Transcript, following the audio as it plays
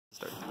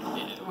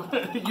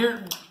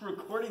You're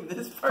recording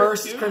this part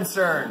First too?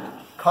 concern,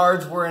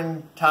 cards were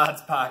in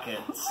Todd's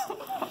pockets.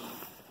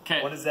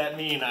 Okay. What does that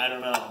mean? I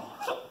don't know.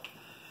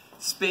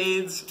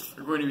 Spades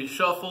are going to be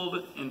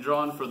shuffled and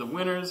drawn for the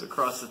winners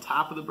across the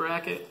top of the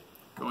bracket,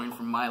 going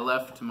from my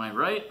left to my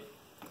right.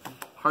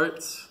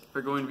 Hearts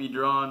are going to be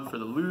drawn for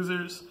the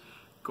losers,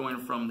 going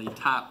from the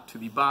top to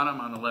the bottom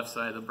on the left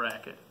side of the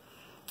bracket.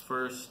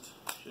 First,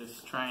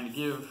 just trying to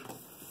give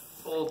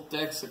both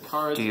decks of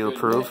cards. Do you good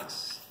approve?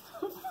 mix.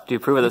 Do you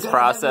approve of this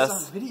process? Have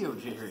this on video,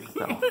 Jerry.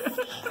 No.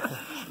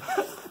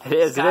 It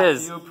is, Scott, it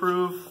is. Do you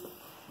approve?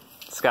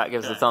 Scott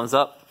gives a thumbs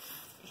up.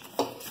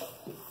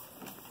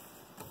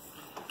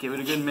 Give it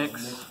a good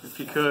mix, if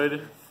you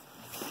could.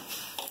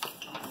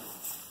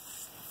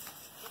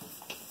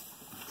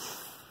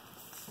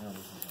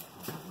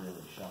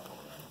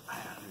 I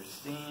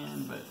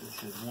understand, but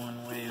this is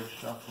one way of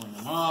shuffling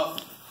them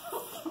up.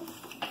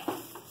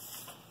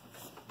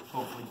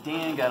 Hopefully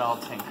Dan got all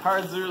 10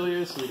 cards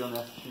earlier, so we don't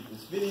have to shoot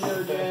this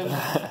video again.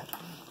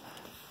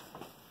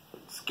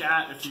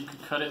 Scott, if you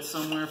could cut it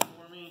somewhere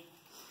for me.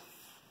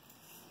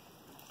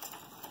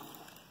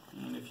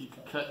 And if you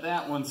could cut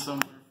that one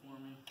somewhere for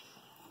me.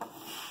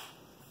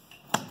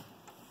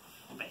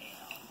 Bam.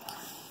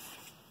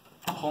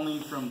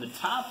 Pulling from the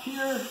top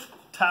here,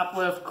 top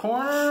left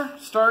corner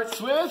starts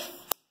with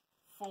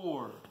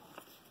 4,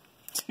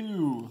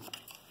 2,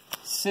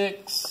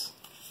 6,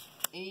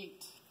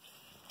 8,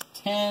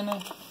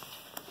 10,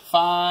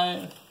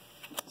 5,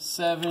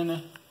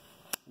 7,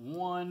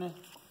 1,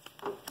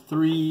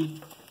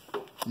 3,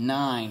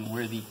 9,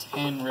 where the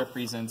 10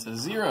 represents a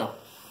 0.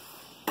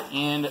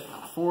 And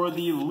for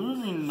the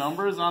losing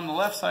numbers on the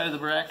left side of the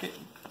bracket,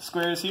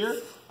 squares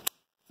here,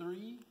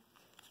 3,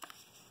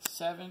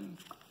 7,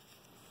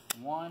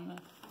 1,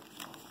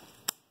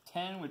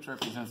 10, which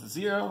represents a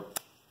 0,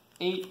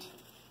 8,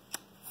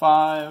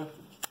 5,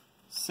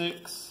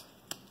 6,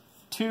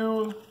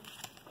 2,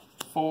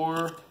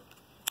 4,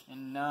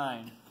 and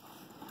 9.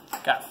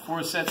 Got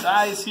 4 sets of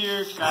eyes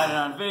here, got it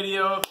on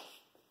video.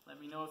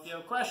 Let me know if you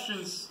have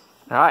questions.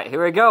 All right,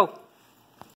 here we go.